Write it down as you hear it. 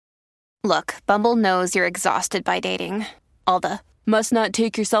Look, Bumble knows you're exhausted by dating. All the must not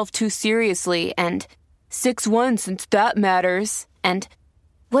take yourself too seriously and 6'1" since that matters. And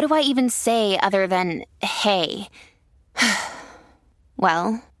what do I even say other than hey?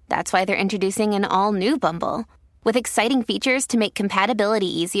 Well, that's why they're introducing an all-new Bumble with exciting features to make compatibility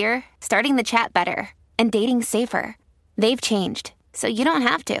easier, starting the chat better, and dating safer. They've changed, so you don't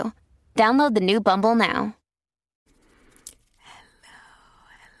have to. Download the new Bumble now.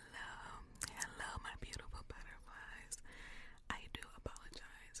 Hello, my beautiful butterflies. I do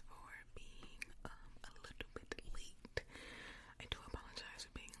apologize for being a little bit late. I do apologize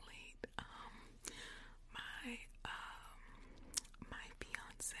for being late. My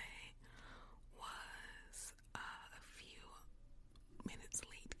fiance was a few minutes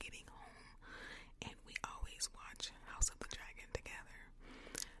late getting home, and we always watch House of the Dragon together.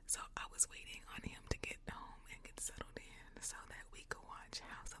 So I was waiting on him to get home and get settled in so that we could watch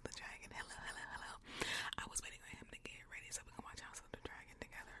House of the Dragon. Hello. I was waiting on him to get ready so we could watch House of the Dragon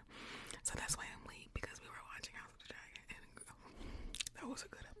together. So that's why I'm late, because we were watching House of the Dragon, and that was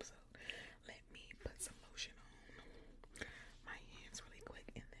a good episode. Let me put some lotion on my hands really quick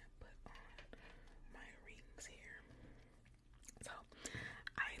and then put on my rings here. So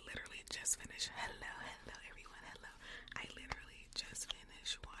I literally just finished. Hello everyone. Hello. I literally just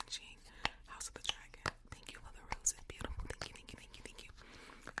finished watching House of the Dragon. Thank you for the roses. Beautiful. Thank you.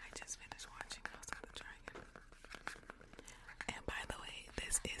 I just finished watching House of the Dragon. And by the way,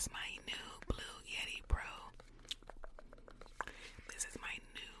 this is my new Blue Yeti Pro. This is my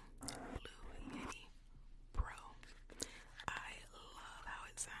new Blue Yeti Pro. I love how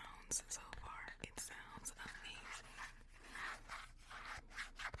it sounds so far. It sounds amazing.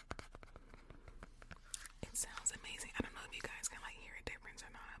 It sounds amazing. I don't know if you guys can hear a difference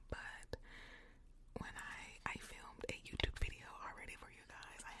or not, but when I filmed a YouTube video already for you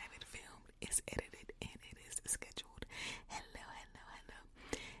guys. I have it filmed, it's edited, and it is scheduled. Hello.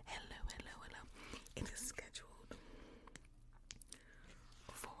 It is scheduled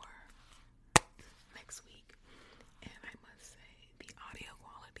for next week, and I must say the audio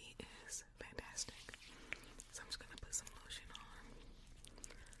quality is fantastic. So I'm just gonna put some lotion on.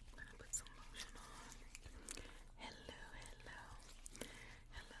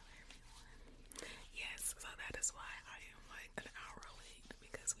 Hello everyone. Yes, so that is why I am an hour late,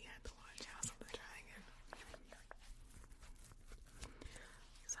 because we had to watch House of the Dragon.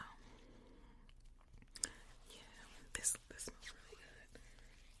 So yeah, this smells really good.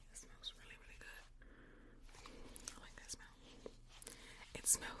 It smells really good. I like that smell. It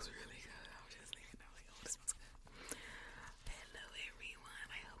smells really good. I was just thinking, oh, this smells good. Hello everyone.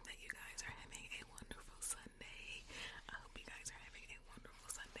 I hope that you guys are having a wonderful Sunday. I hope you guys are having a wonderful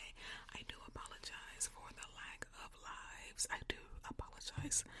Sunday. I do apologize for the lack of lives. I do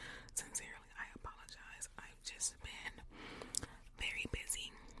apologize. Sincerely, I apologize. I've just been very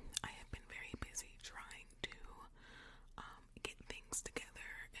busy. I have been very busy trying to get things together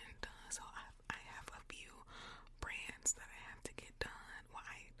and done. So I have a few brands that I have to get done. Well,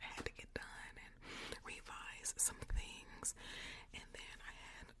 I had to get done and revise some things. And then I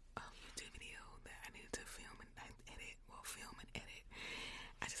had a YouTube video that I needed to film and edit.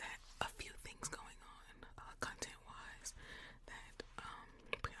 I just had a few things going on, content-wise, that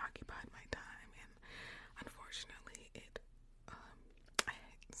preoccupied my time, and unfortunately, I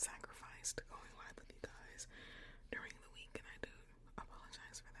sacrificed going live with you guys during the week, and I do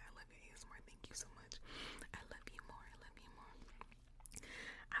apologize for that. I love you, ASMR. Thank you so much. I love you more.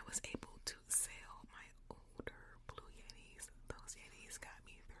 I was able to sell my older Blue Yetis. Those Yetis got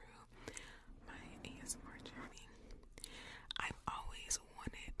me through my ASMR journey. I've always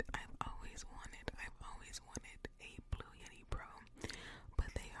wanted a Blue Yeti Pro, but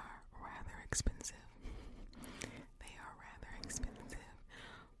they are rather expensive.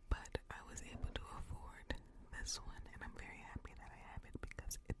 But I was able to afford this one, and I'm very happy that I have it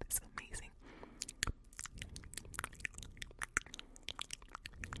because it is amazing.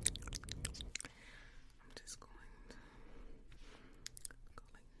 I'm just going to go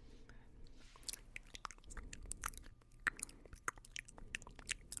like that.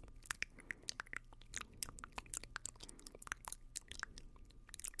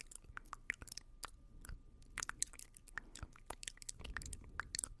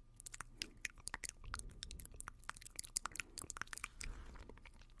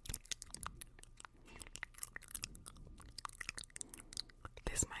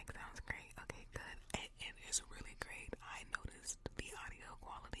 This mic sounds great. Okay, good. It is really great. I noticed the audio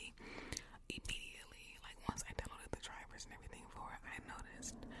quality immediately. Once I downloaded the drivers and everything for it, I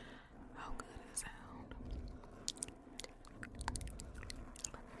noticed how good it sounded.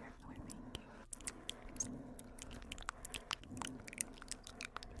 Let me hear it with me.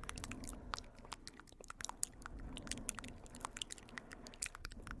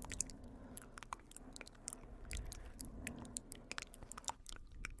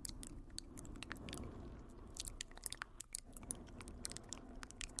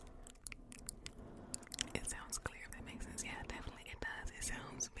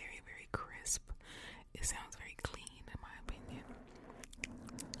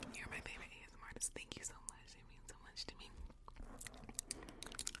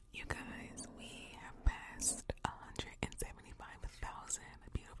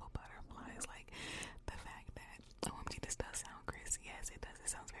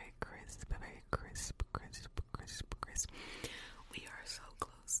 sounds very crisp, very crisp, crisp, crisp, crisp. We are so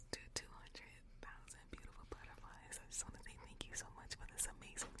close to 200,000 beautiful butterflies. I just want to say thank you so much for this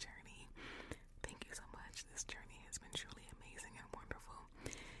amazing journey. Thank you so much. This journey has been truly amazing and wonderful.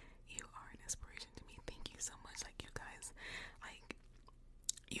 You are an inspiration to me. Thank you so much. Like,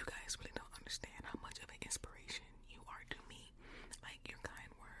 you guys really don't understand how much of an inspiration you are to me. Like, your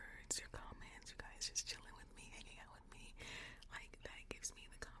kind words, your comments, you guys just chilling with me, hanging out with me. Like, that gives me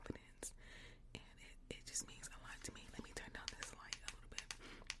the confidence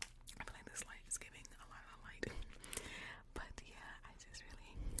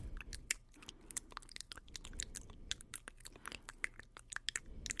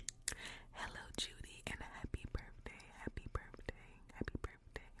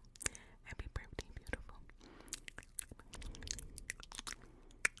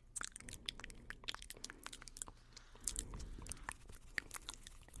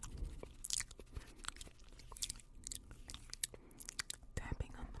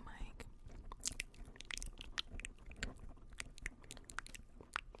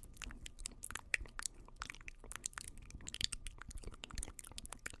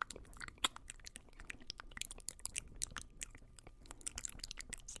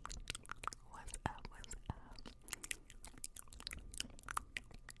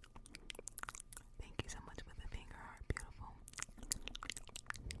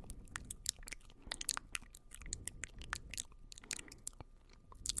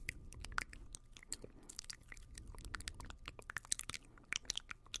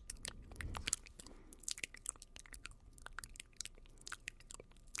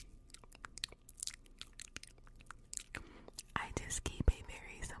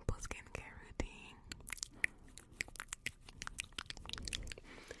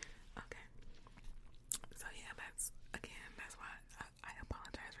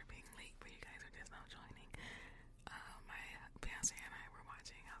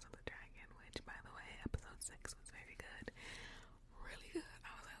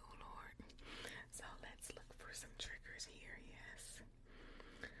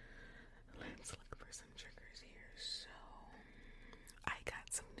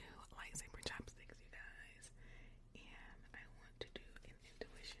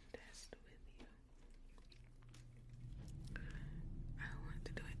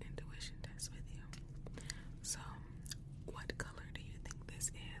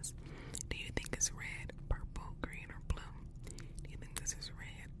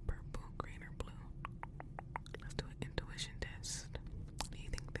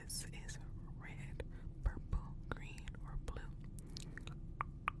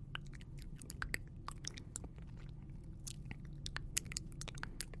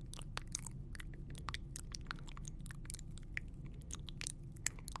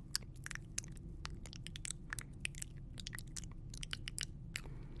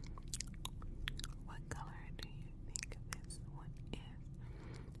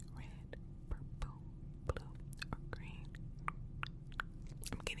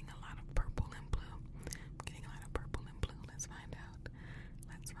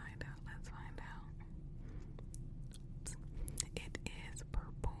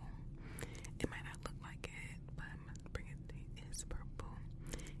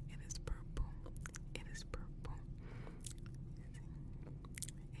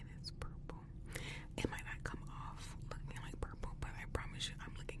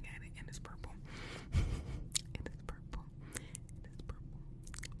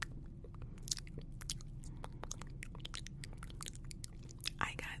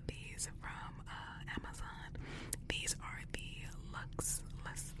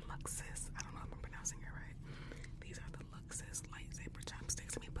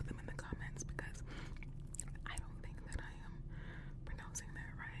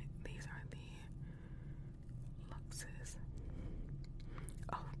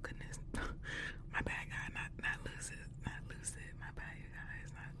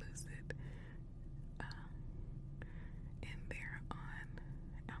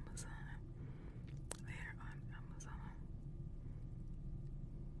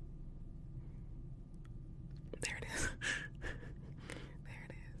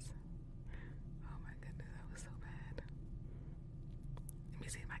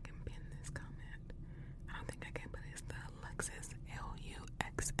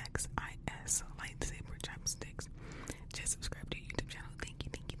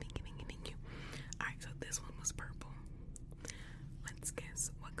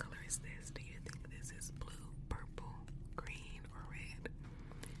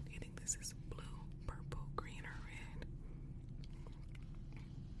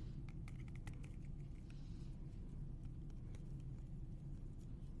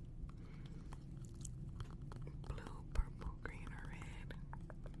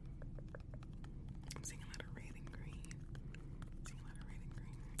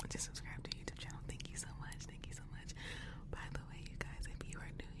just subscribe to the YouTube channel. Thank you so much. Thank you so much. By the way, you guys, if you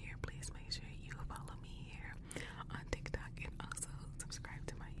are new here, please make sure you follow me here on TikTok and also subscribe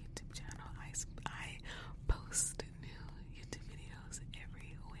to my YouTube channel. I post new YouTube videos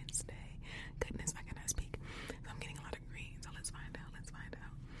every Wednesday. Goodness, I cannot speak. So I'm getting a lot of green. So let's find out. Let's find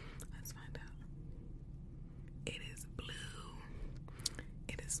out. Let's find out. It is blue.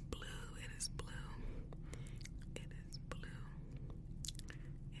 It is blue. It is blue. It is blue.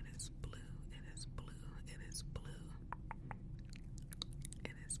 It is blue. It is blue. It is blue.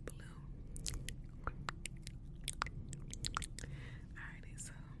 It is blue. Alrighty,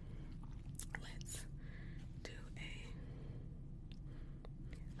 so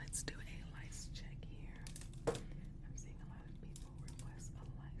let's do a lice check here. I'm seeing a lot of people request a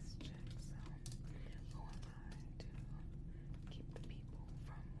lice check, so who am I to keep the people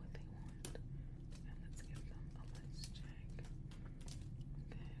from what they want? And let's give them a lice check.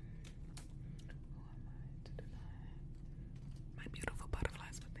 Okay. Who am I to deny my beautiful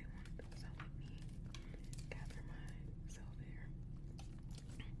butterflies what they want? So let me gather myself here.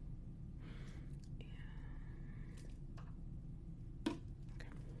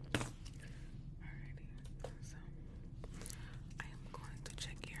 Alrighty, so I am going to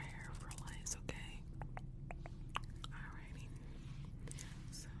check your hair for lice, okay? Alrighty,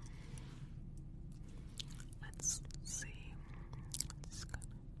 so let's see. I'm just gonna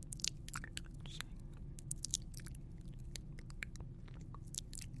check.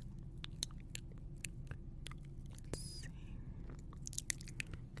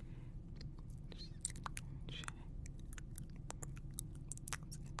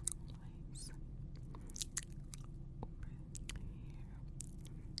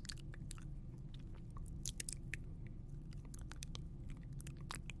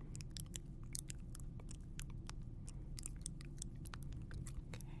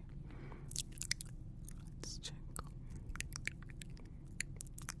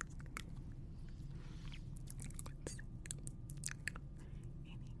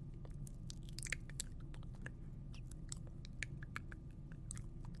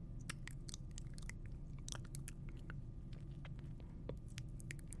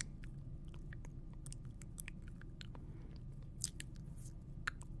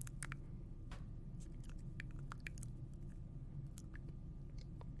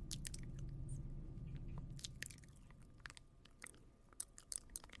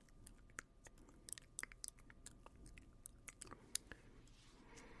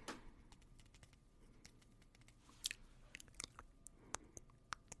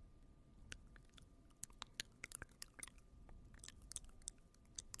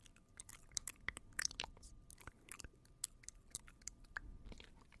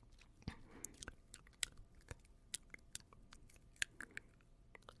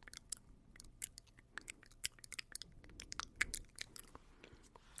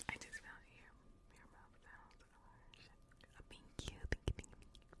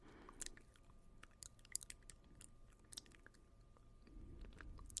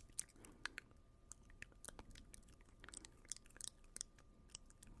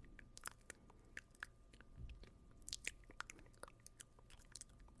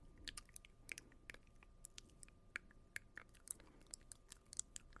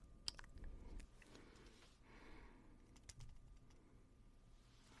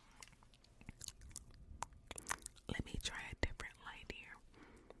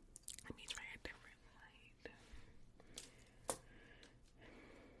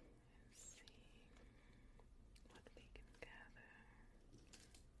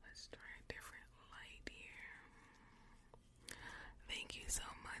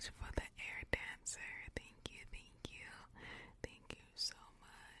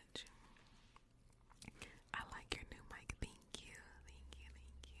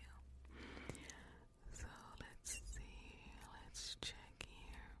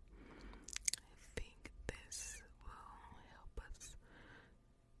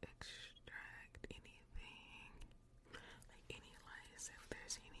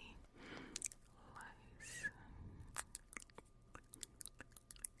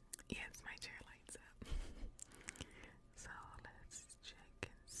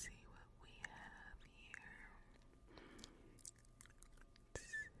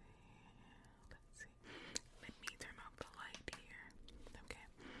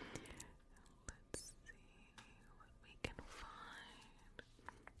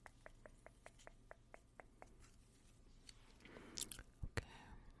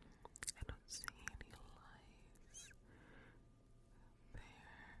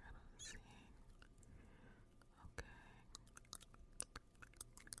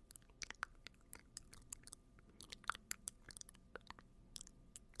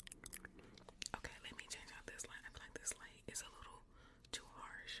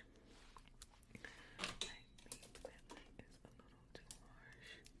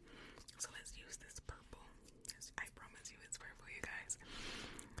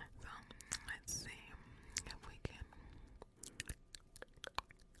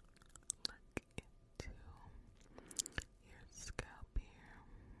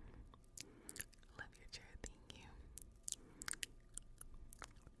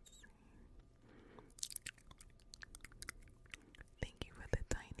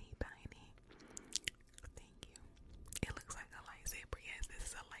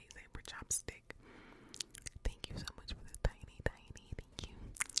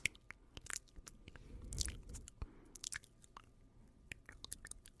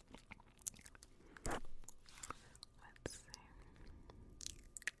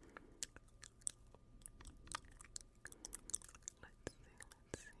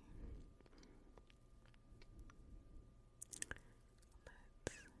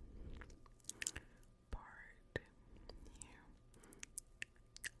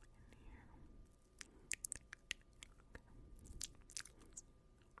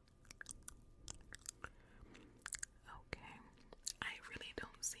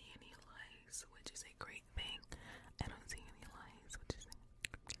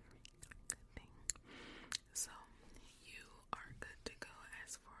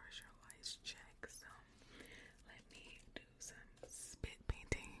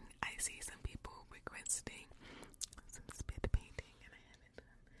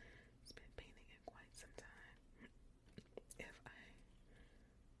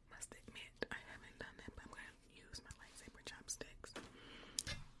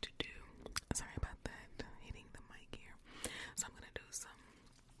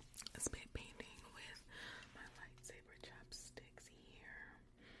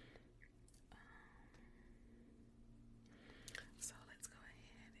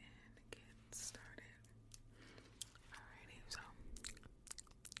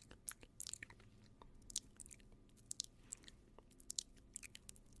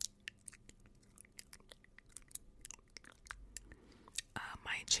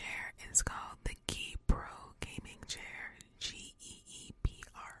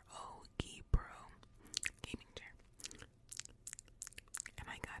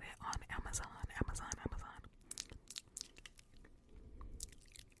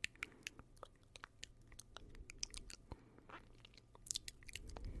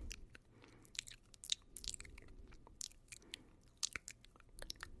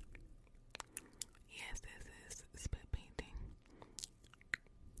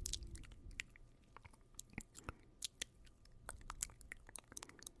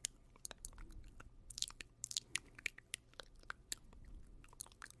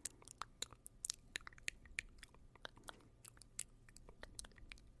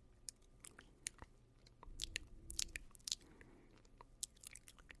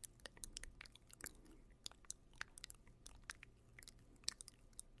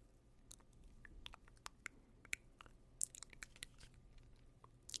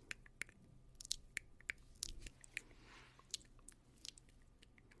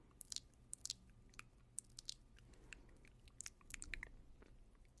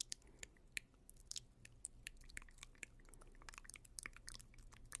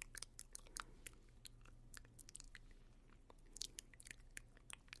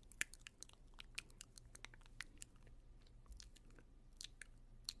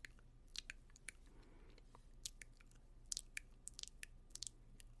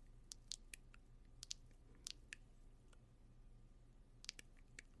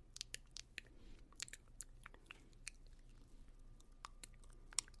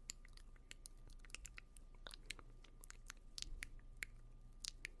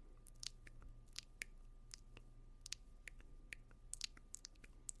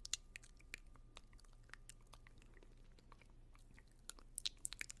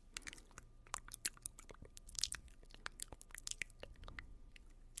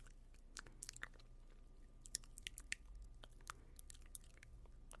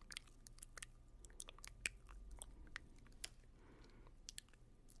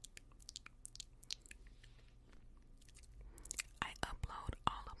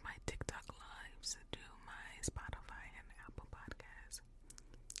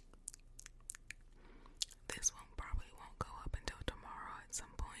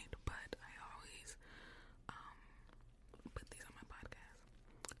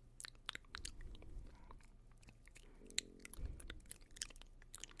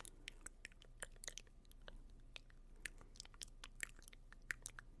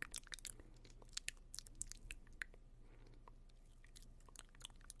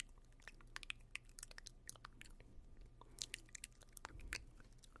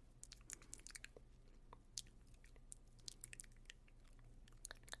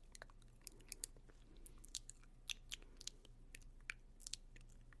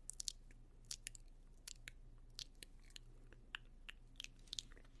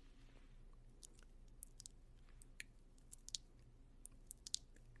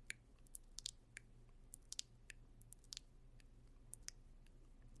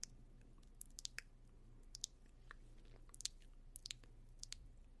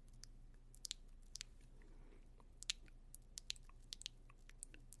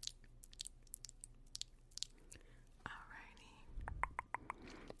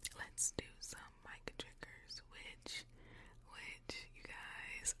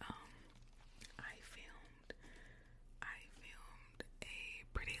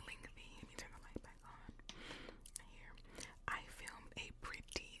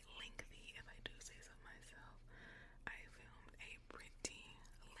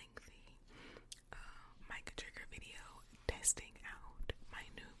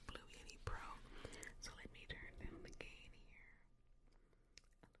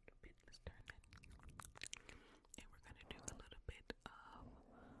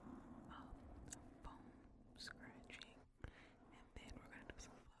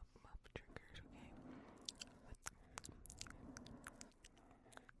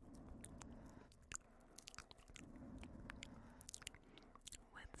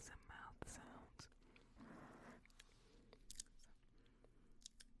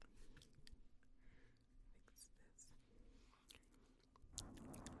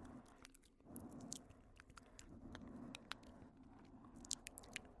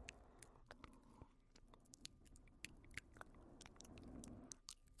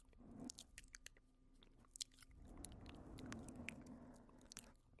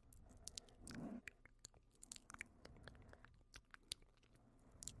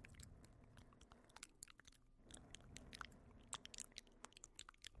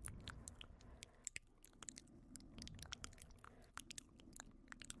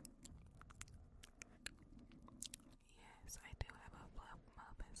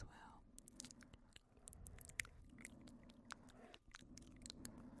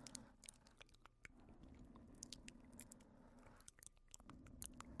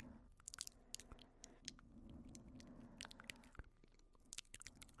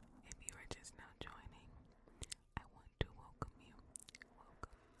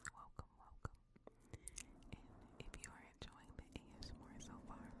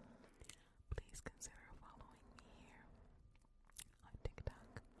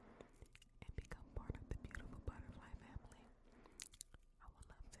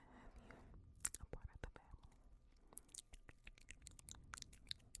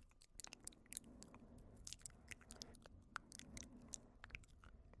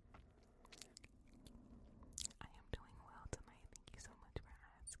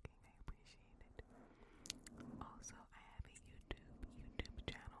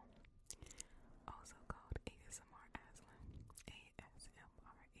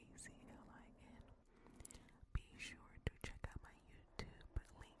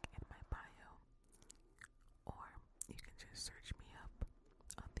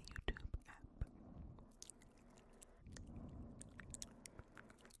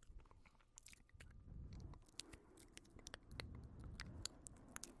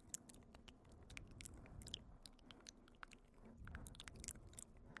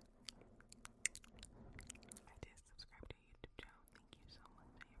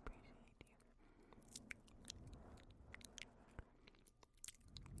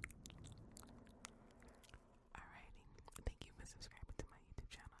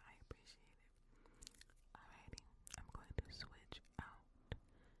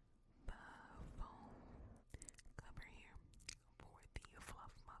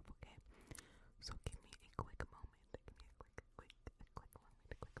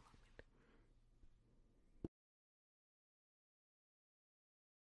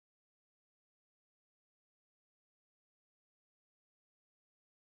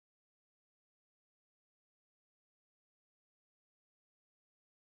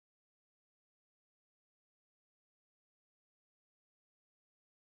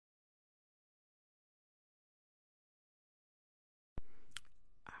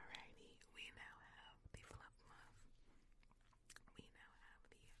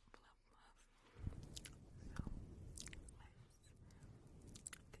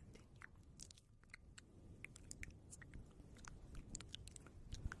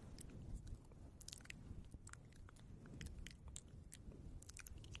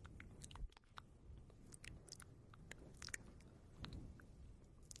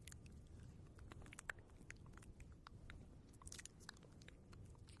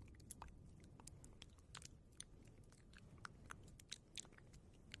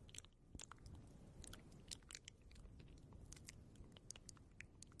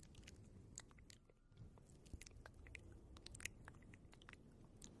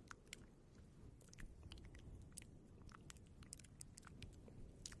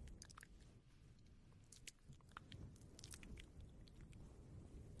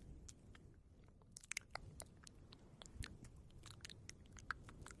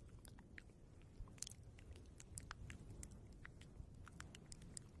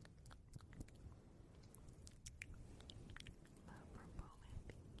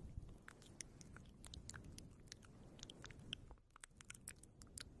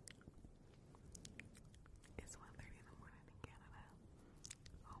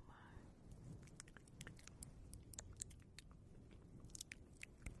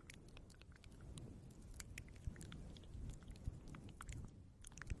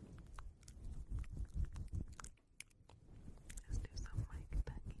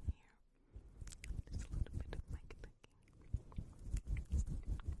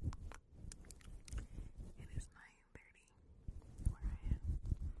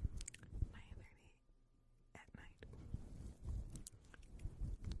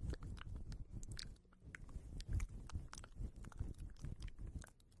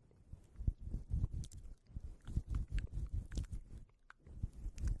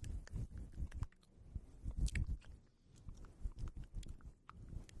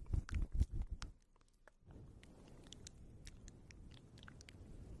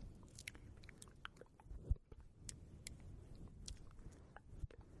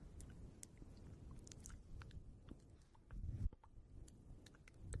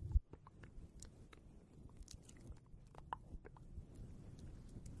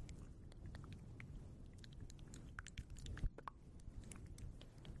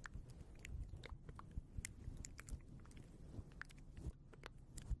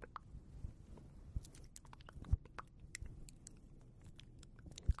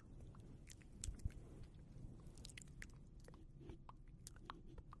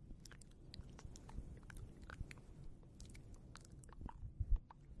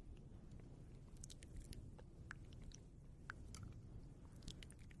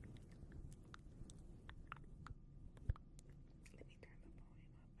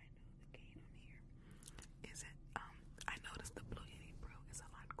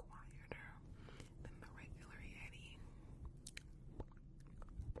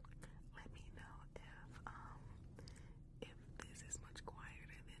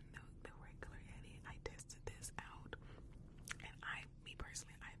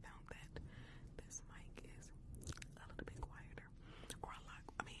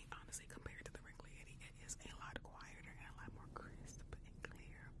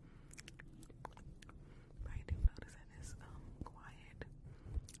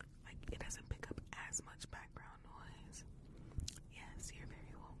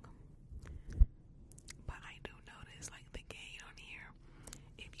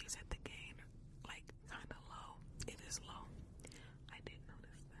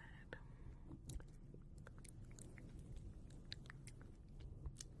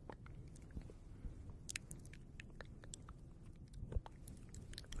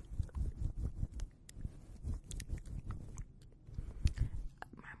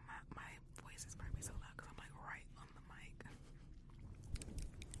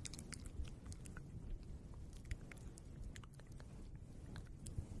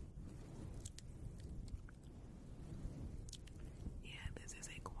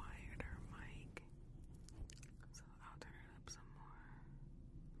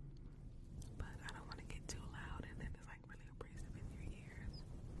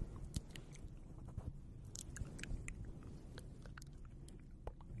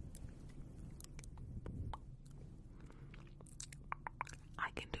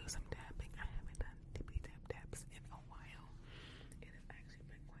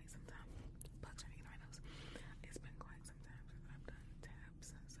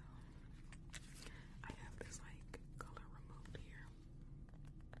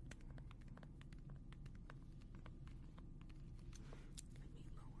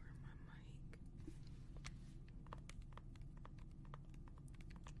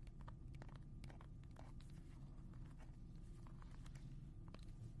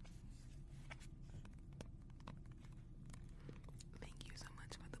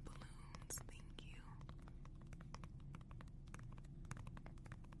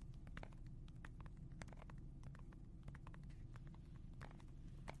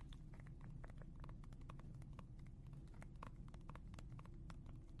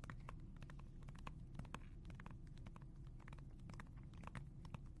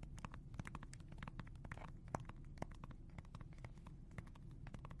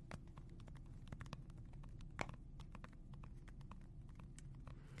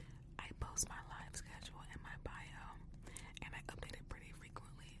 my bio, and I update it pretty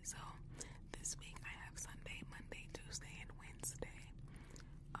frequently. So this week I have Sunday, Monday, Tuesday, and Wednesday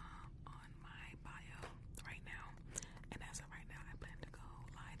on my bio right now. And as of right now, I plan to go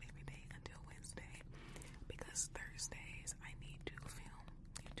live every day until Wednesday, because Thursdays I need to film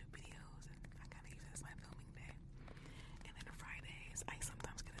YouTube videos, and I kind of use it as my filming day. And then Fridays I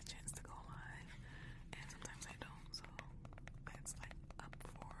sometimes get a chance to go live, and sometimes I don't. So that's like up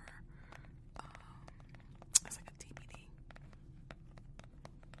for it's like a TBD.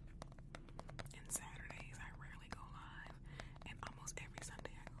 And Saturdays I rarely go live, and almost every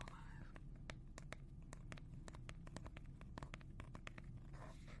Sunday I go live.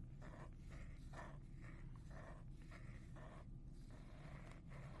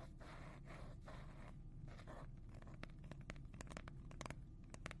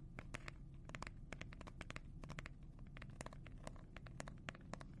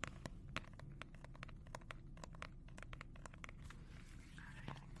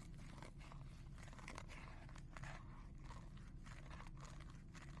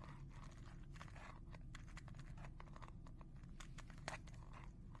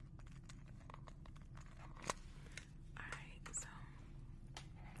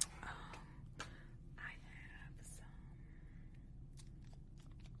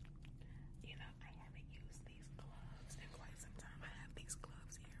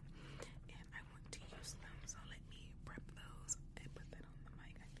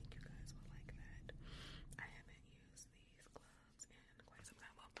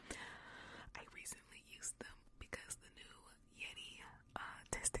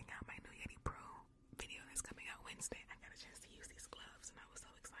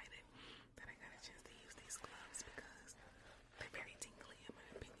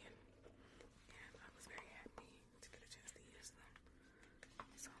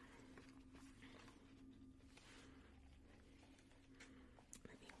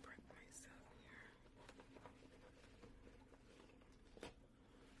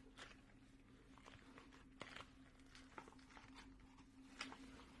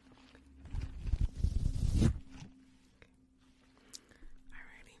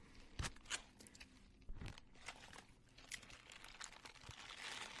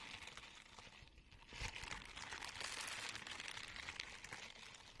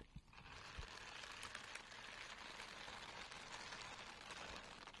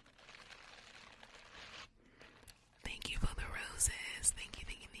 Thank you for the roses. Thank you,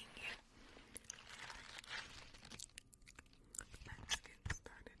 thank you, thank you. Let's get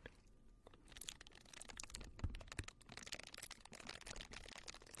started.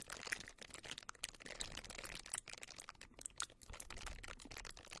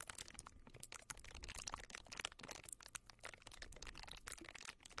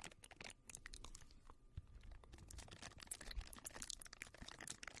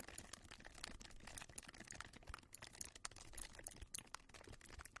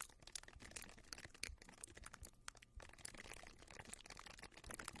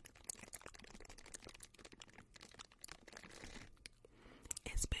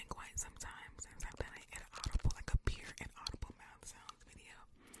 It's been quite some time since I've done an inaudible, like a pure inaudible mouth sounds video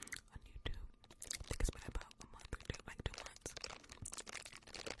on YouTube. I think it's been about a month or two, like 2 months.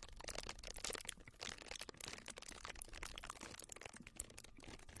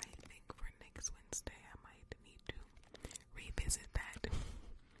 I think for next Wednesday I might need to revisit that.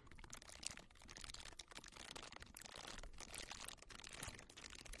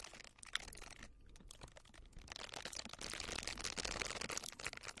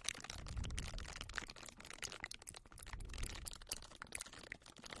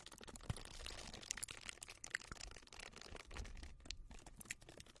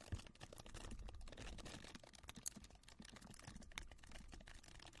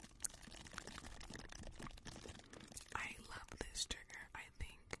 I love this trigger. I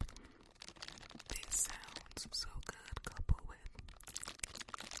think this sounds so good coupled with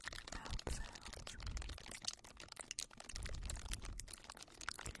mouth sounds.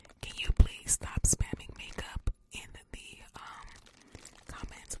 Can you please stop spamming makeup in the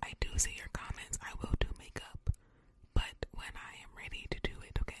comments? I do see your comments. I will do makeup, but when I am ready to do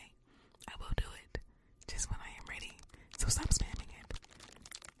it, okay? I will do it just when I am ready. So stop spamming it.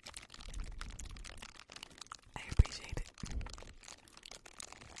 I appreciate it.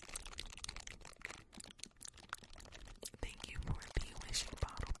 Thank you for the wishing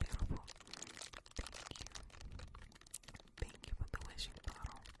bottle, beautiful. Thank you. Thank you for the wishing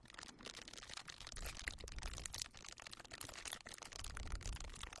bottle.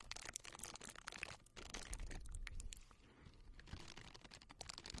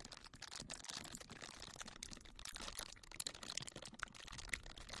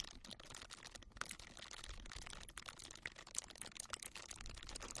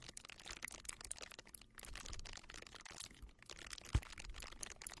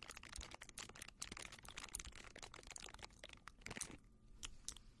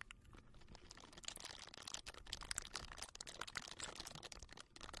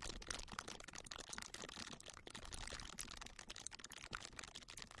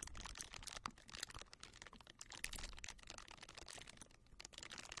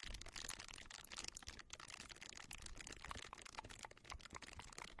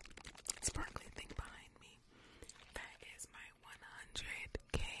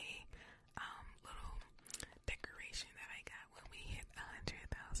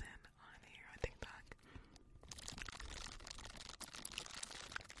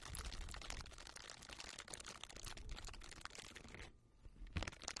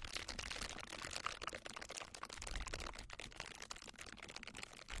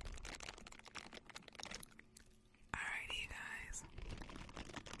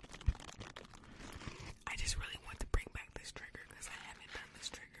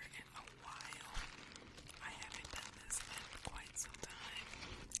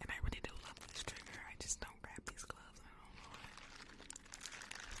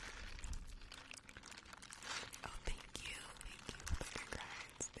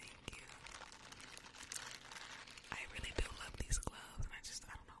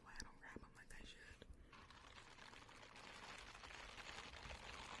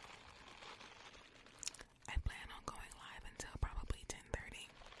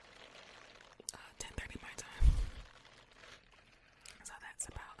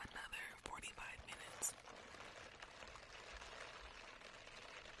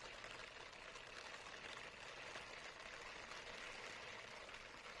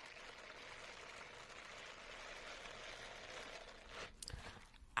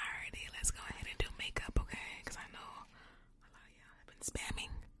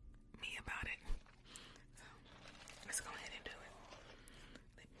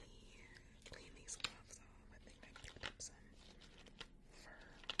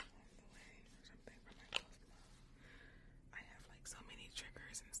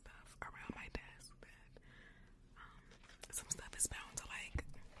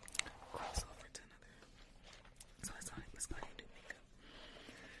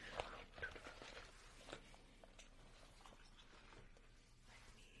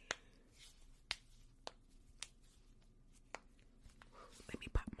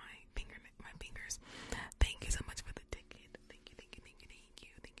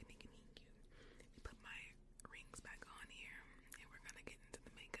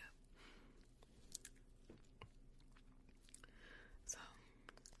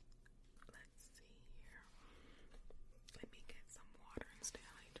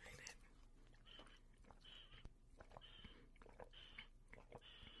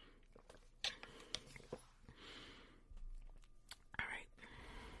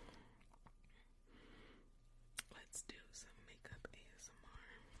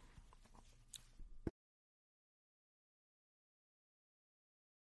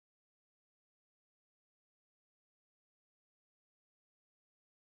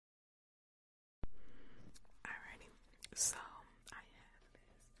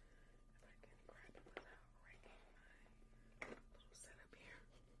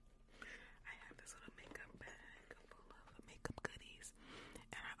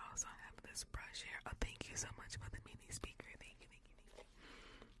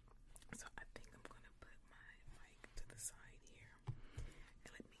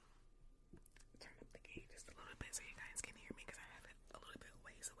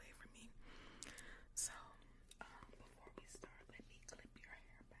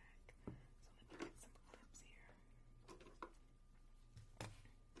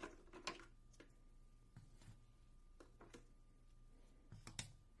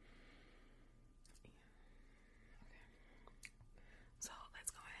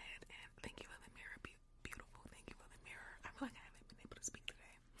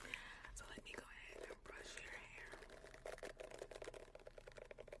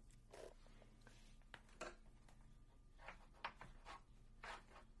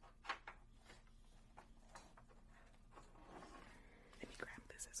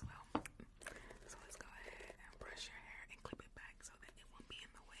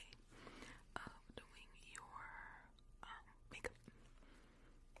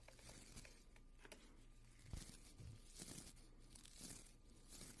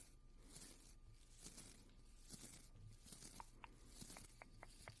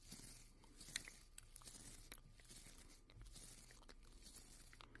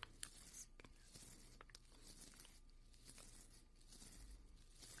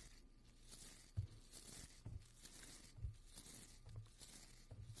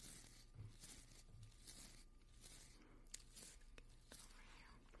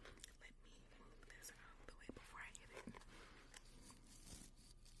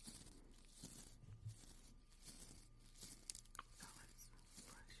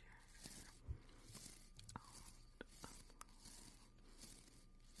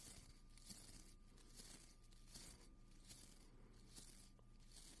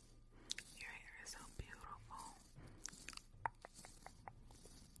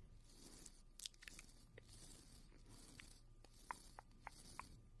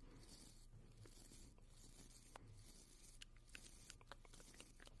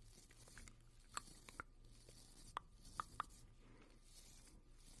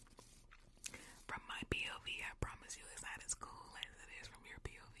 POV, I promise you, it's not as cool as it is from your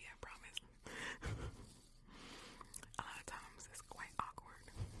POV, I promise. A lot of times it's quite awkward.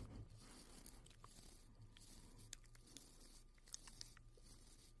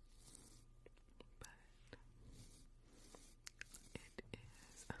 But it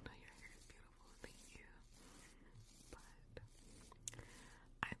is, I know your hair is beautiful, thank you. But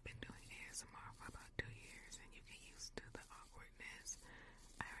I've been doing ASMR for about 2 years and you get used to the awkwardness.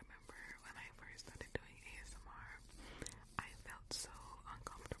 I remember when I first started doing ASMR,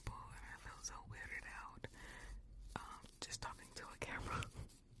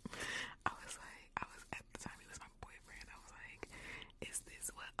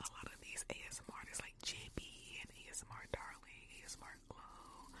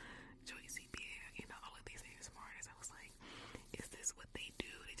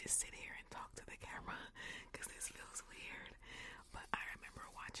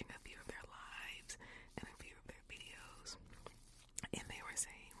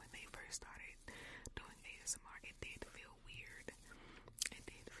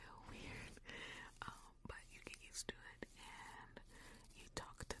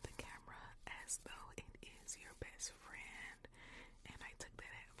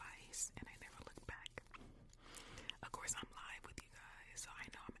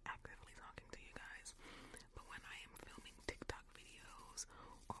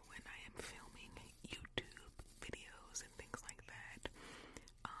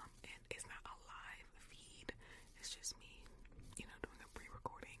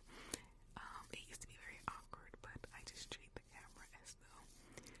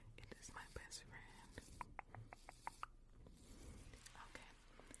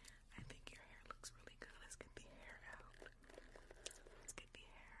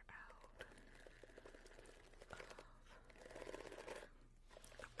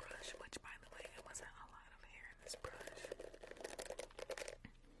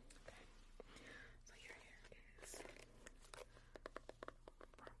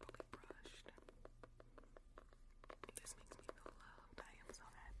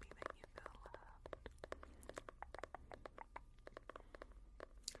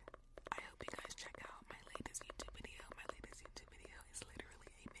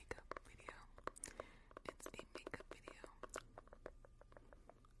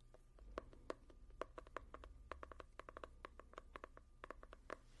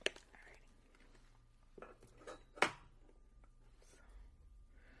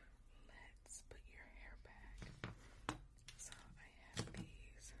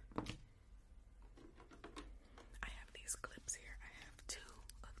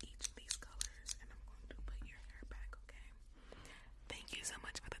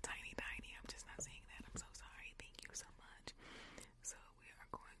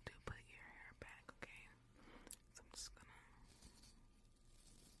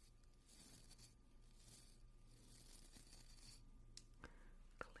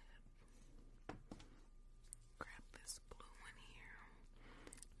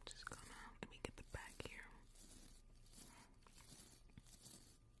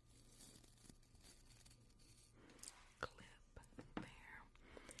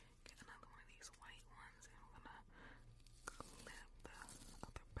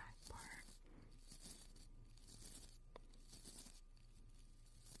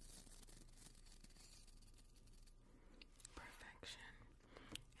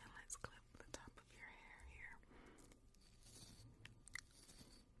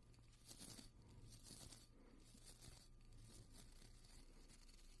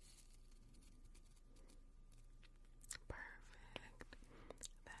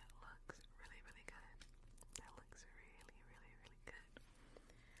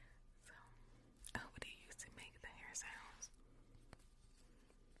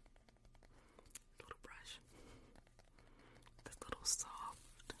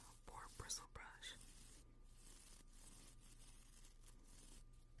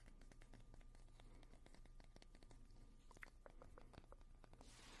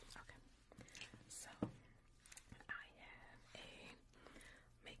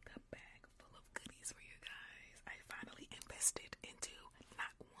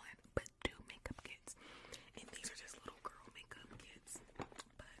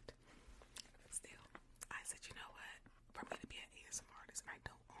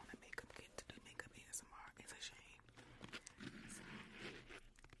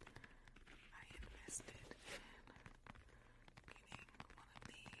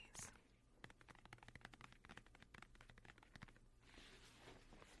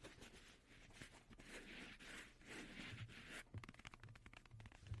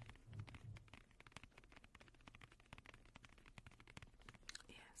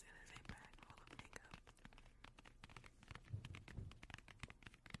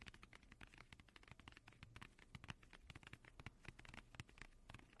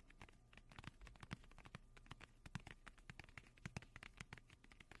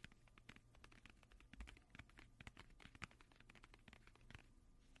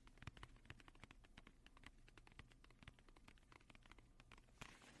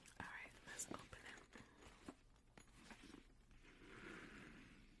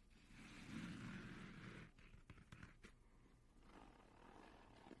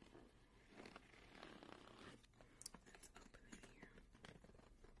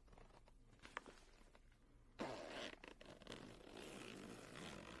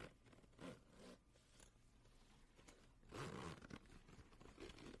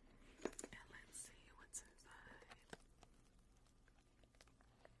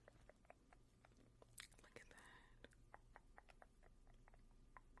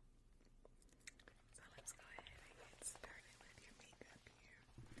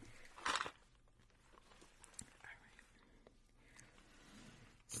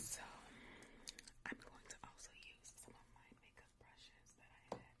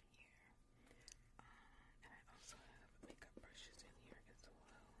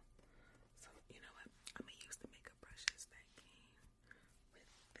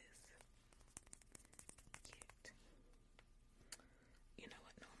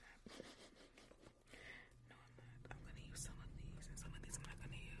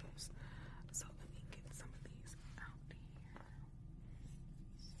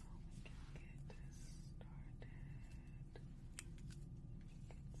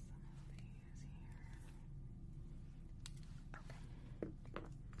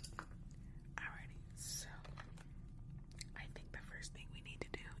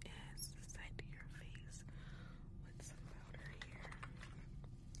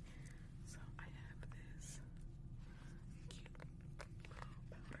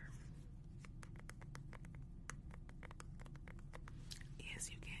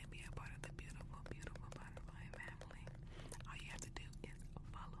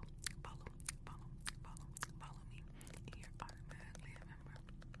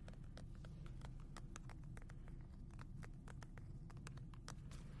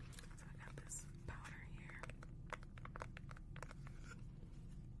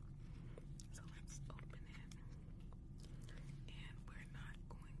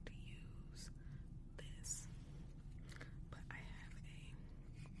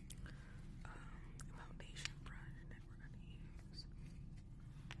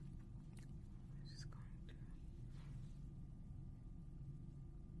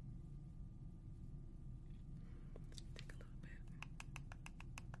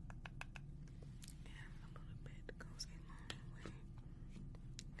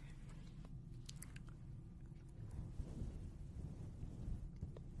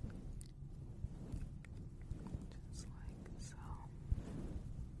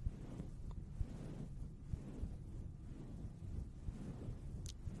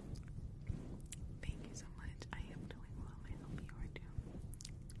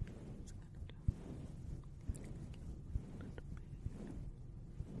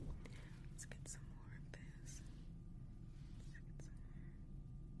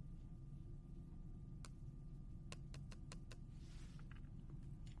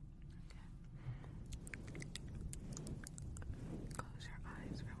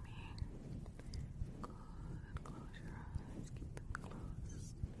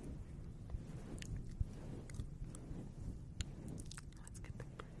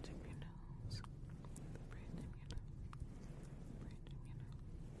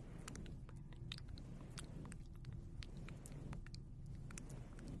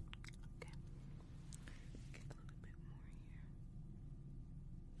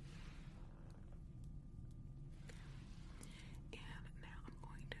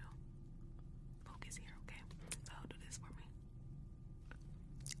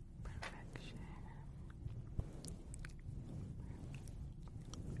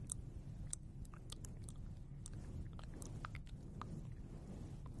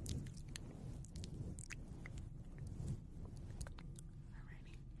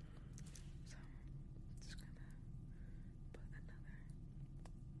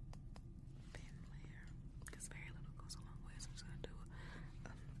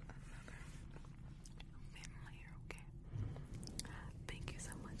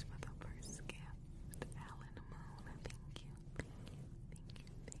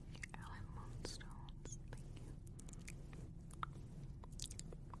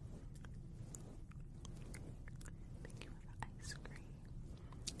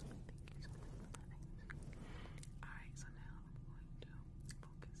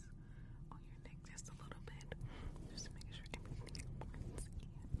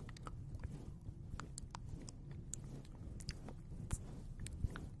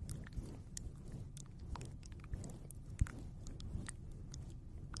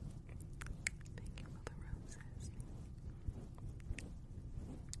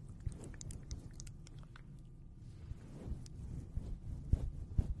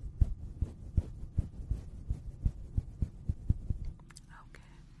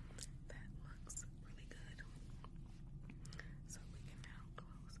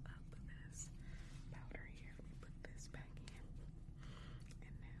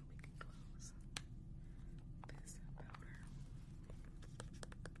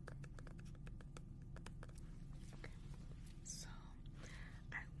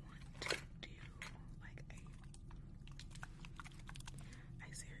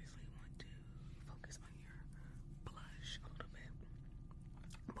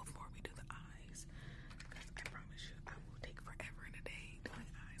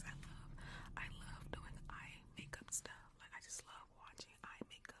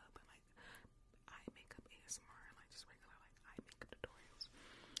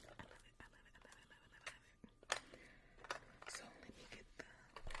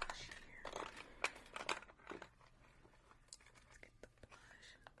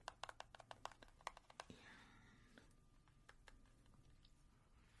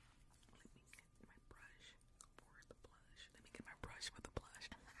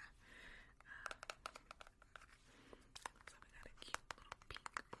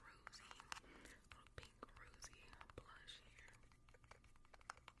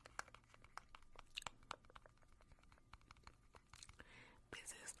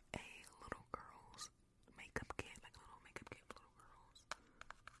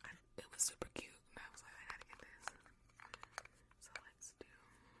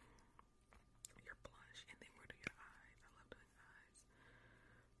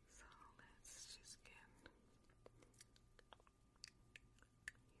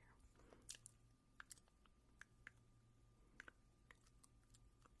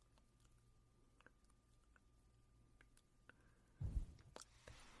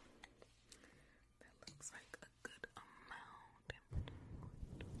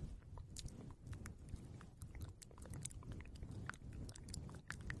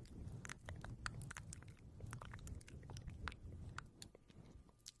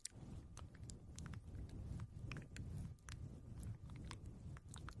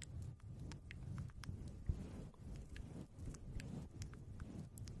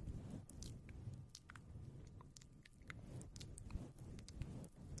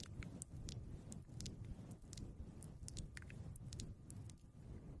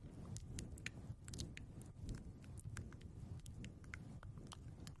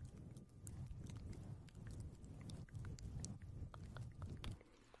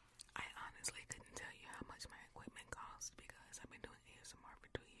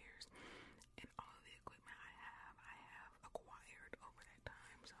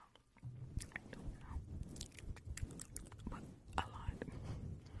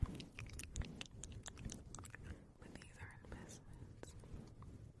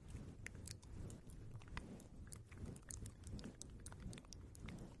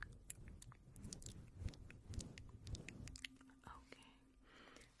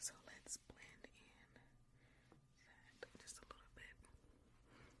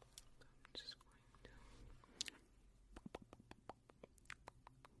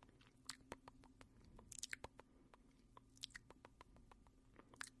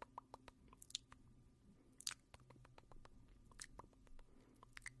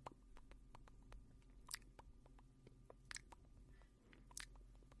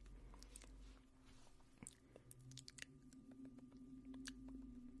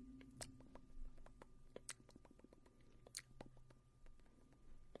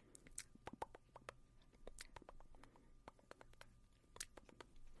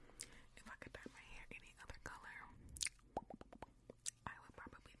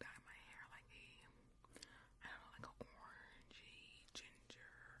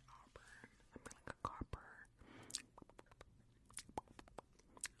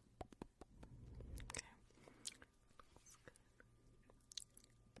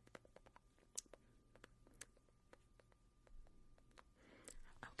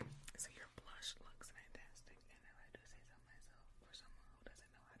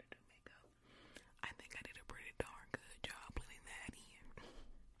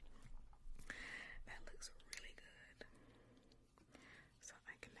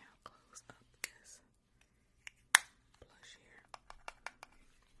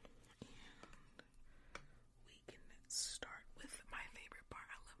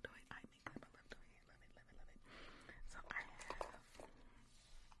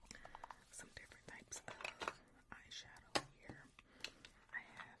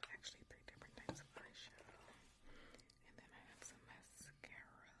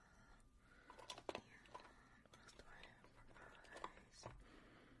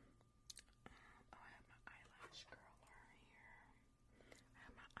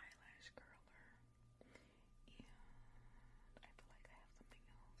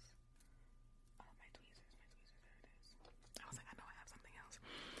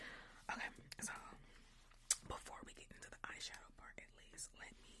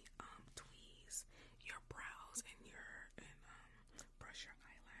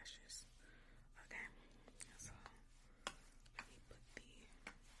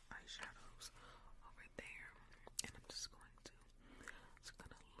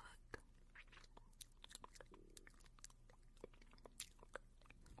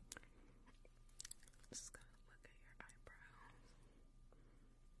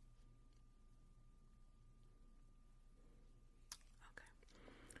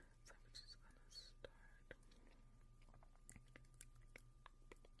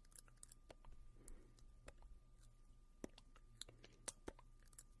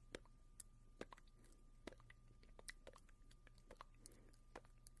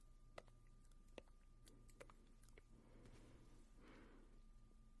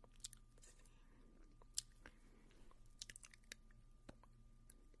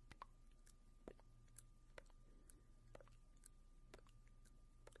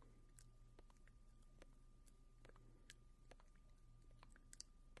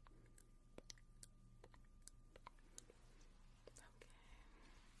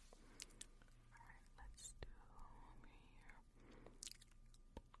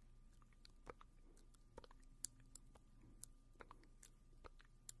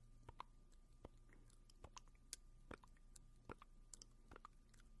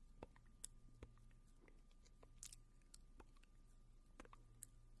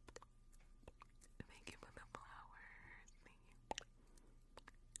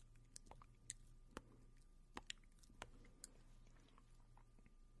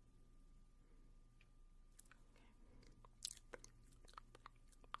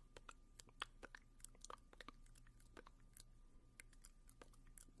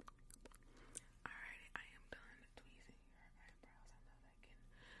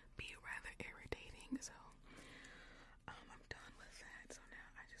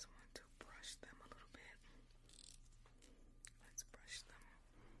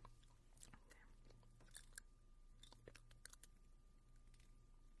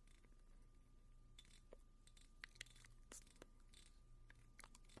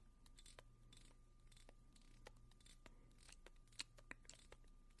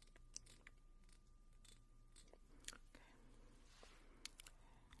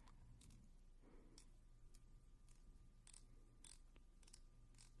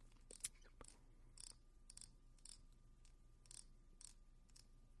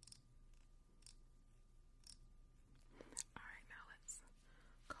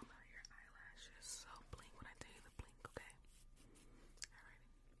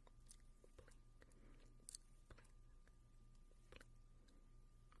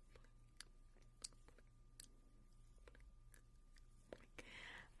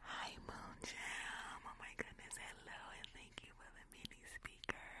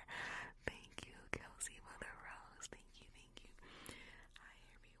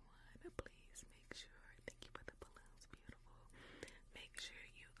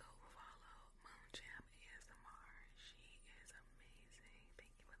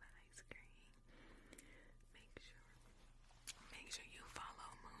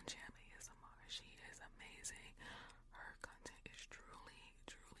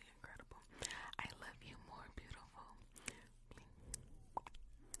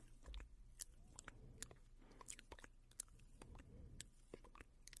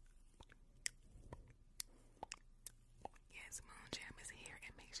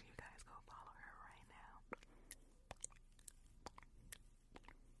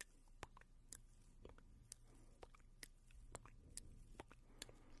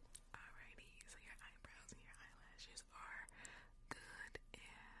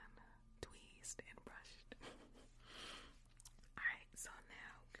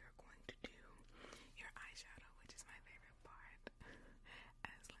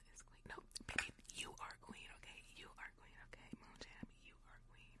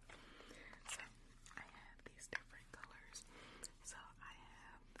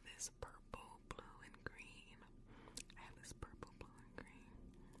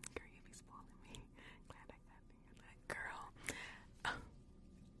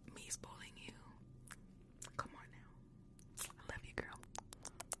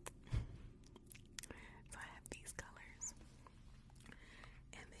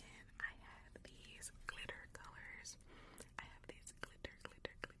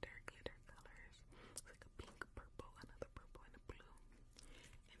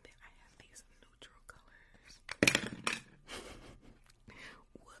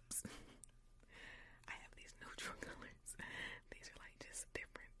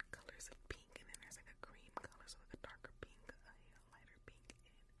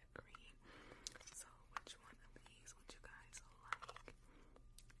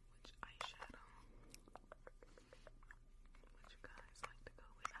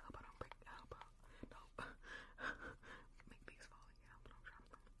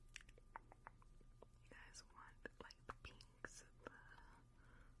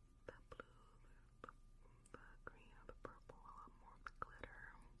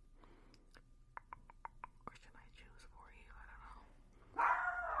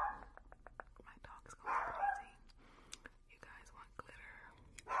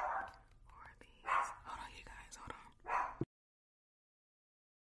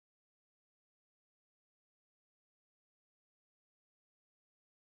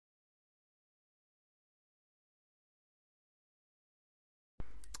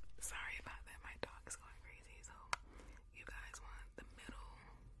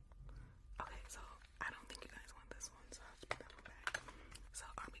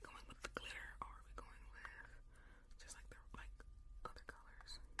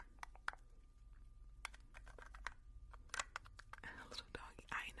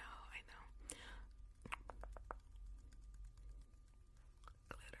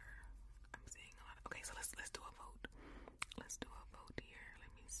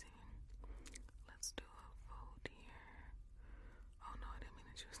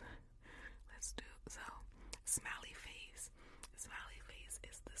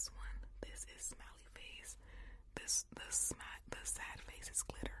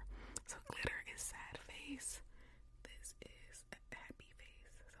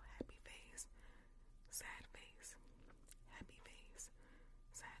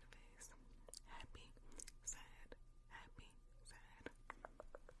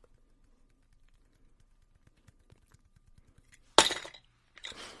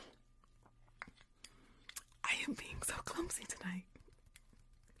 clumsy tonight.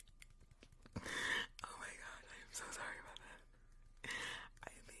 Oh my god, I am so sorry about that.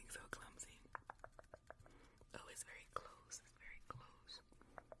 I am being so clumsy. Oh, it's very close. It's very close.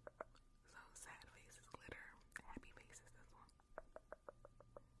 So sad faces glitter. Happy faces this one.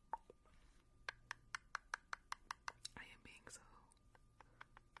 I am being so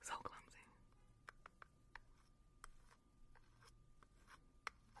clumsy.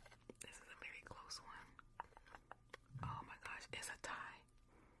 This is a very close one. Oh my gosh, it's a tie.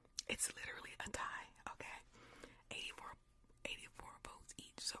 It's literally a tie, okay? 84 votes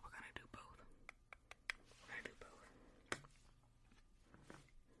each, so we're gonna do both. We're gonna do both.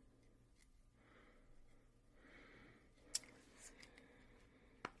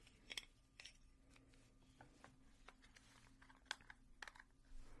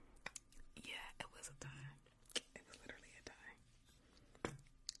 Yeah, it was a tie. It was literally a tie.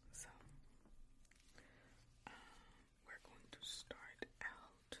 So, we're going to start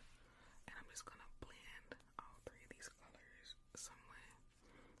out, and I'm just gonna blend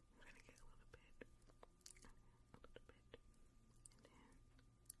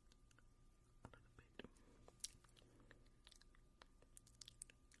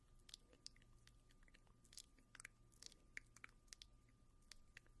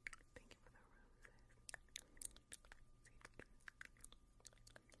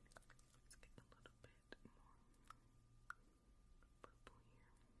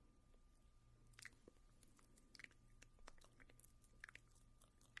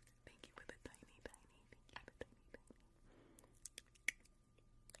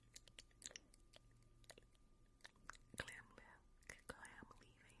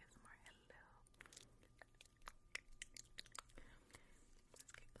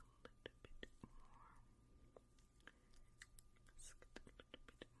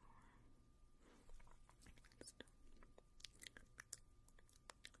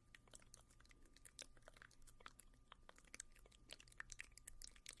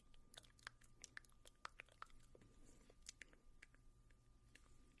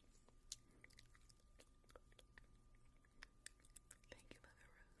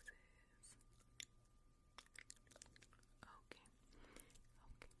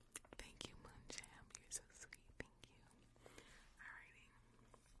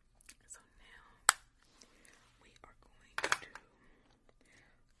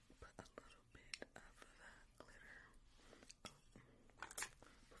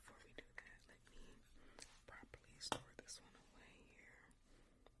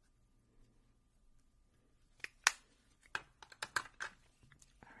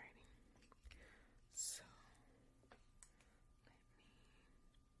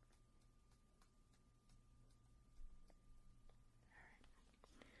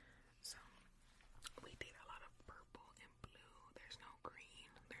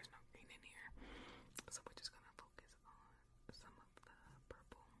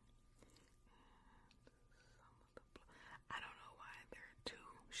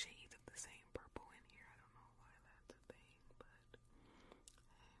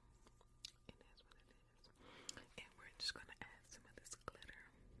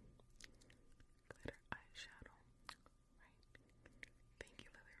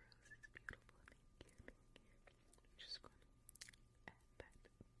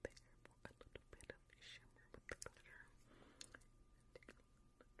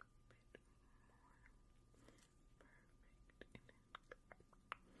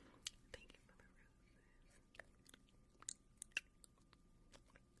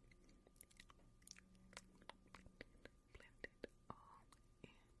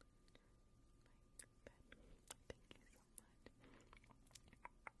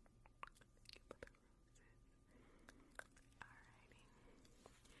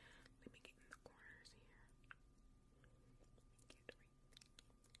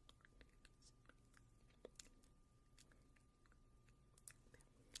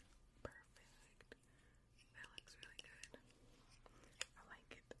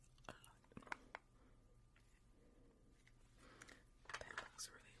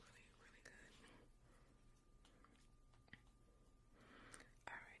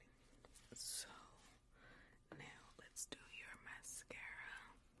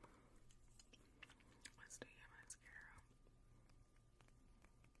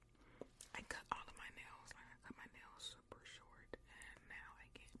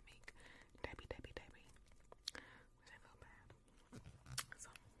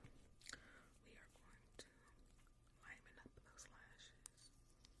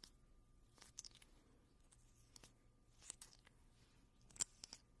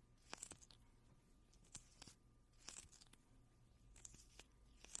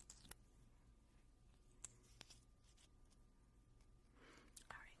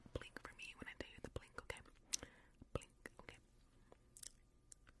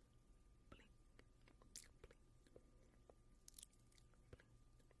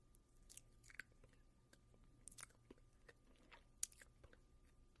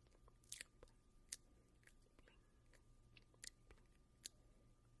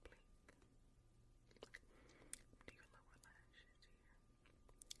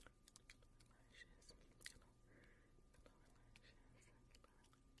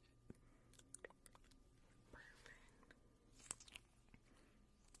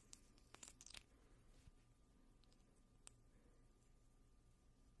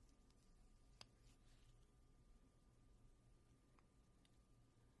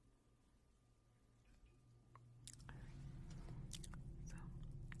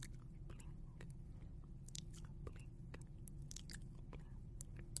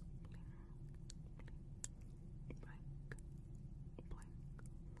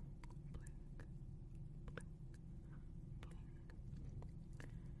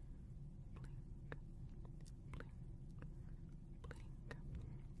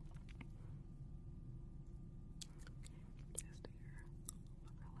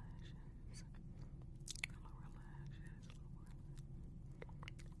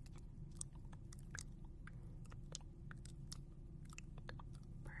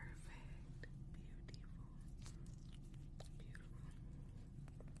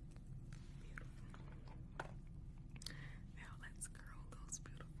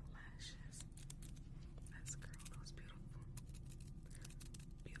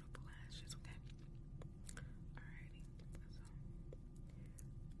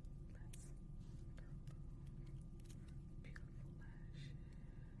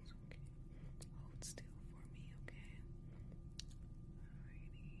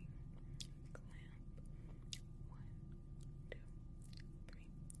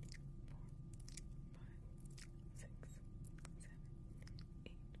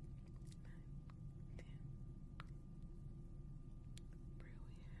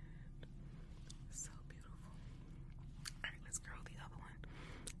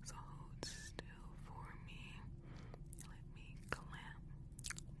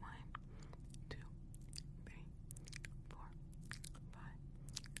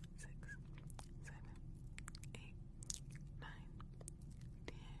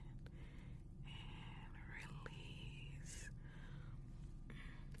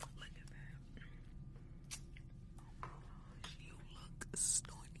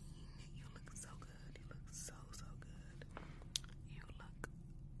stunning. You look so good. You look so good. You look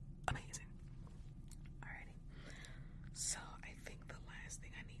amazing. Alrighty. So I think the last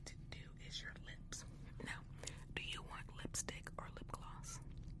thing I need to do is your lips. Now, do you want lipstick or lip gloss?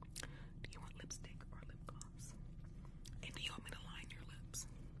 Do you want lipstick or lip gloss? And do you want me to line your lips?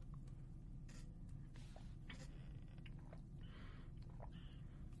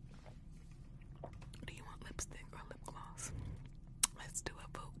 Do you want lipstick or lip gloss? Let's do a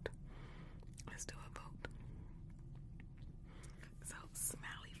vote. Let's do a vote. So,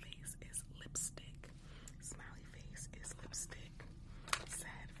 smiley face is lipstick. Smiley face is lipstick.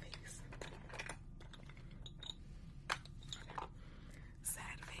 Sad face.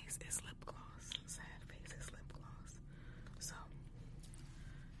 Sad face is lip gloss. Sad face is lip gloss. So,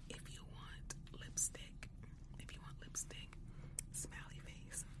 if you want lipstick, smiley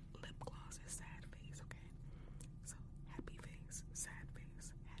face, lip gloss is sad face, okay? So, happy face, sad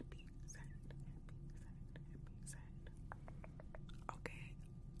face, happy, sad, happy, sad. Okay,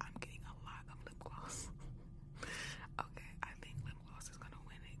 I'm getting a lot of lip gloss. Okay, I think lip gloss is gonna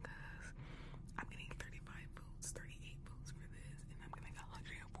win it because I'm getting 35 votes, 38 votes for this, and I'm getting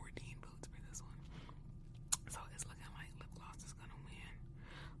 114 votes for this one.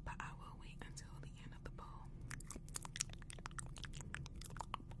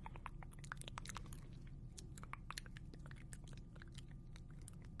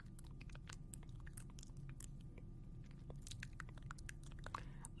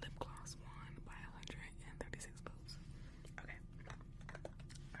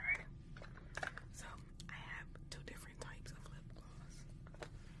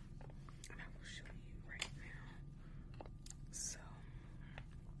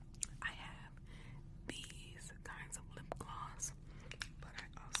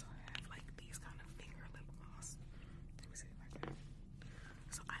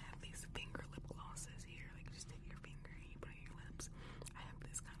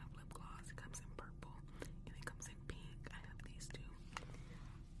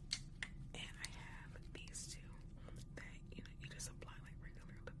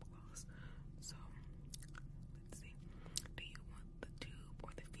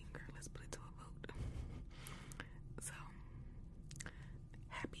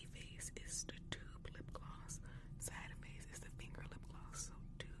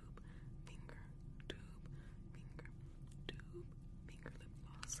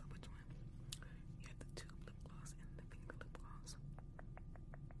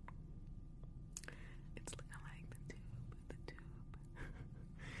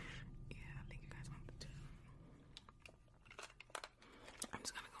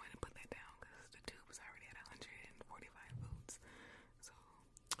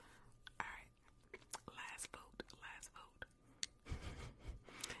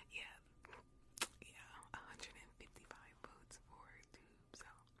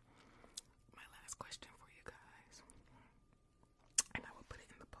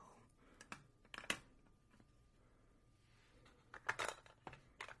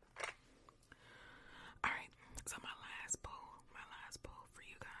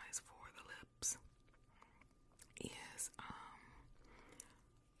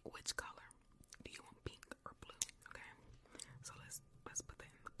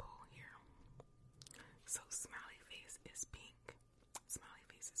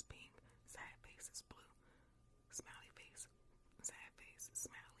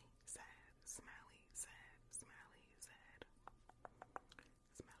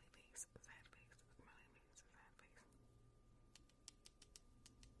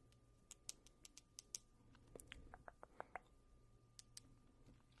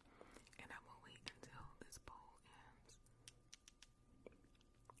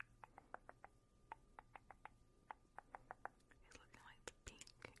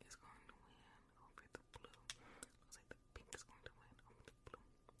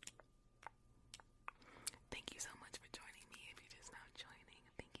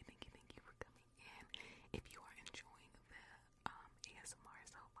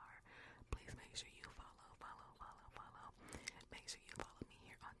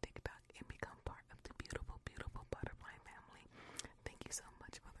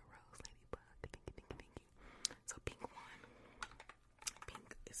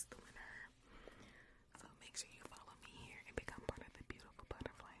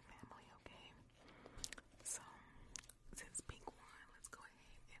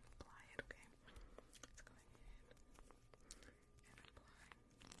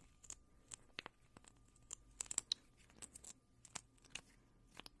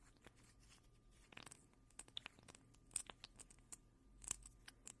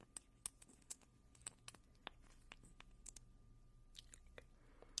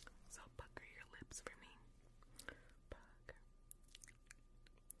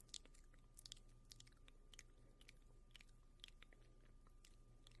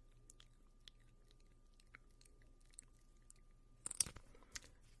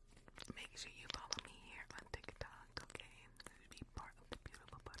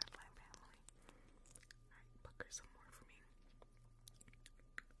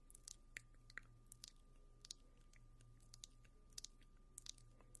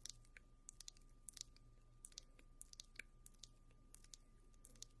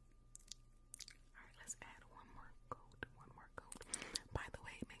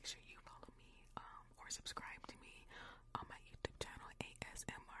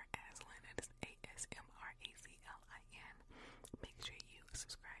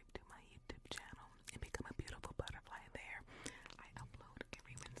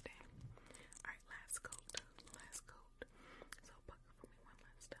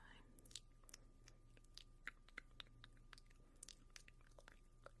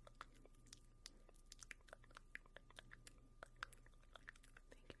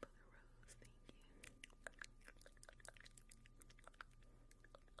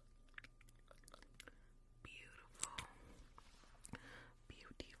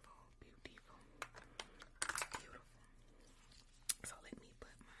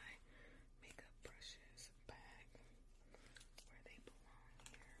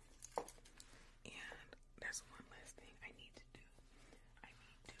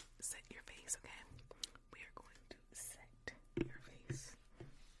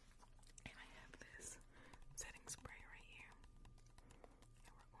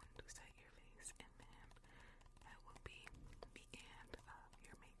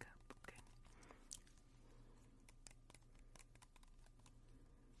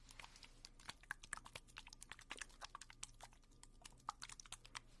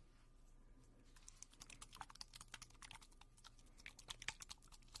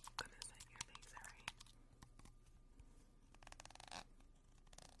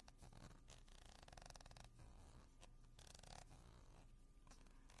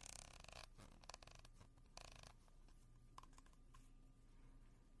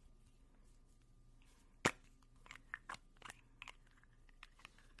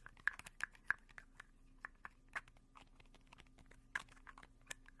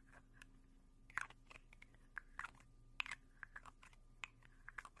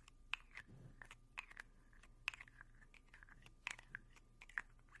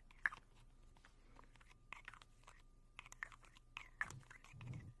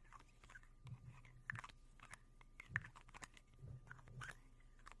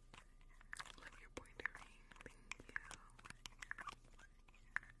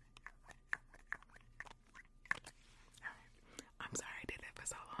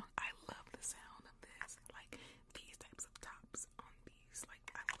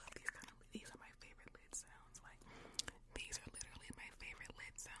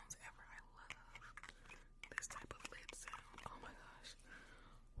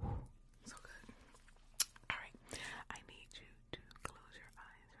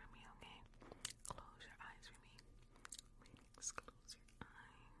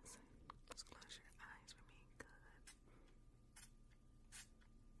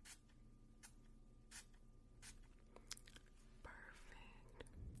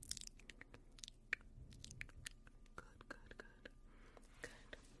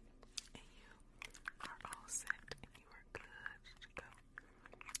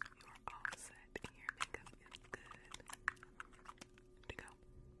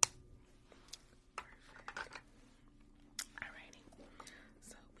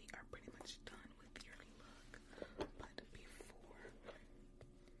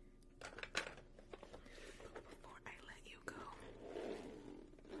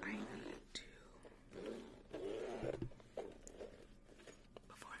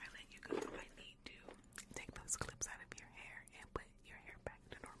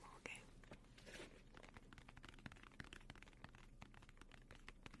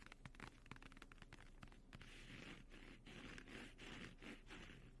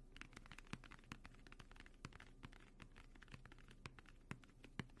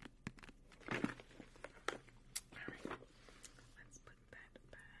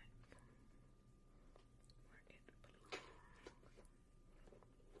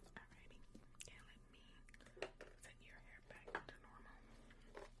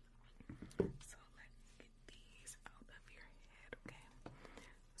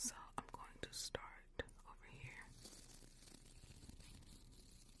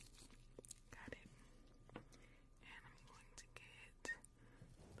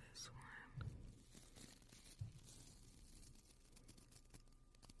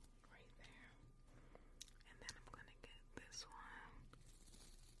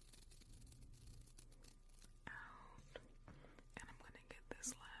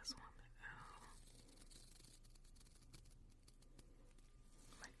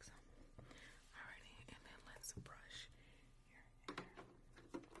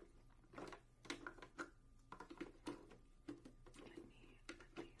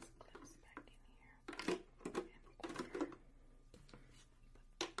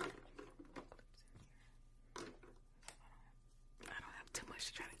 brush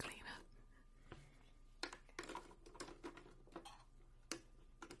to try to clean up.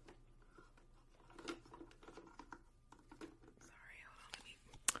 Sorry, hold on, let me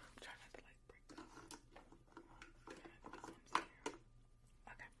try not to like break this.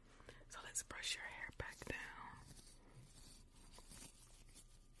 Okay, so let's brush your hair back down.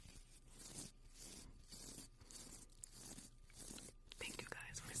 Thank you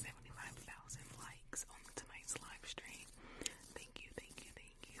guys for 75,000 likes on tonight's live stream. Thank you, thank you,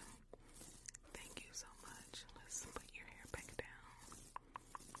 thank you. Thank you so much. Let's put your hair back down.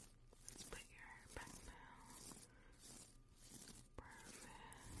 Let's put your hair back down.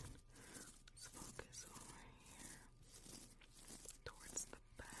 Perfect. Let's focus over here. Towards the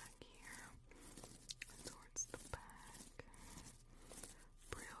back here. Towards the back.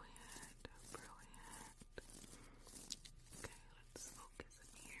 Brilliant. Brilliant. Okay, let's focus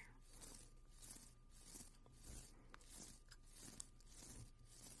in here.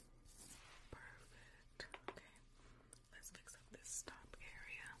 Perfect. Okay, let's fix up this top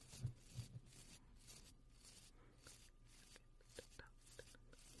area.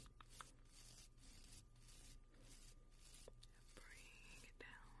 Bring it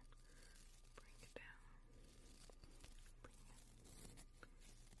down. Bring it down. Bring it.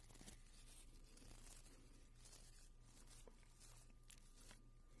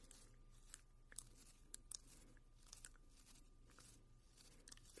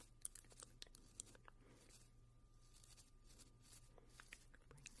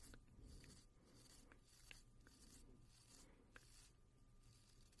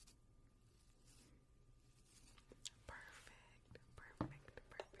 Perfect, perfect,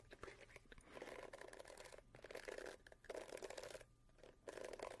 perfect, perfect.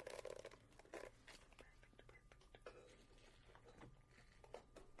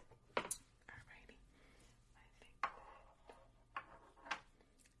 Alrighty, I think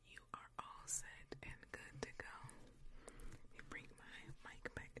you are all set and good to go. Let me bring my mic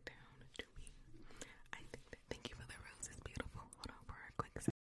back down to me. I think that, thank you for the roses, beautiful. Hold on for a quick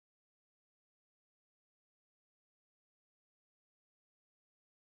second.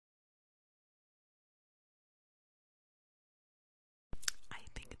 I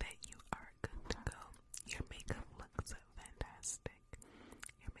think that you are good to go. Your makeup looks fantastic.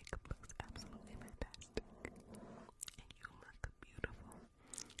 Your makeup looks absolutely fantastic. And you look beautiful.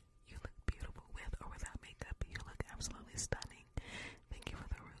 You look beautiful with or without makeup. You look absolutely stunning. Thank you for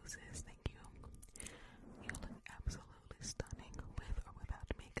the roses. Thank you. You look absolutely stunning with or without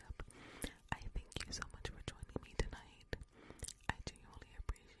makeup. I thank you so much for joining me tonight. I genuinely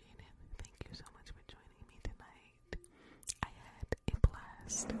appreciate it. Thank you so much for joining me tonight. I had a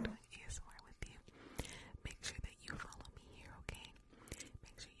blast.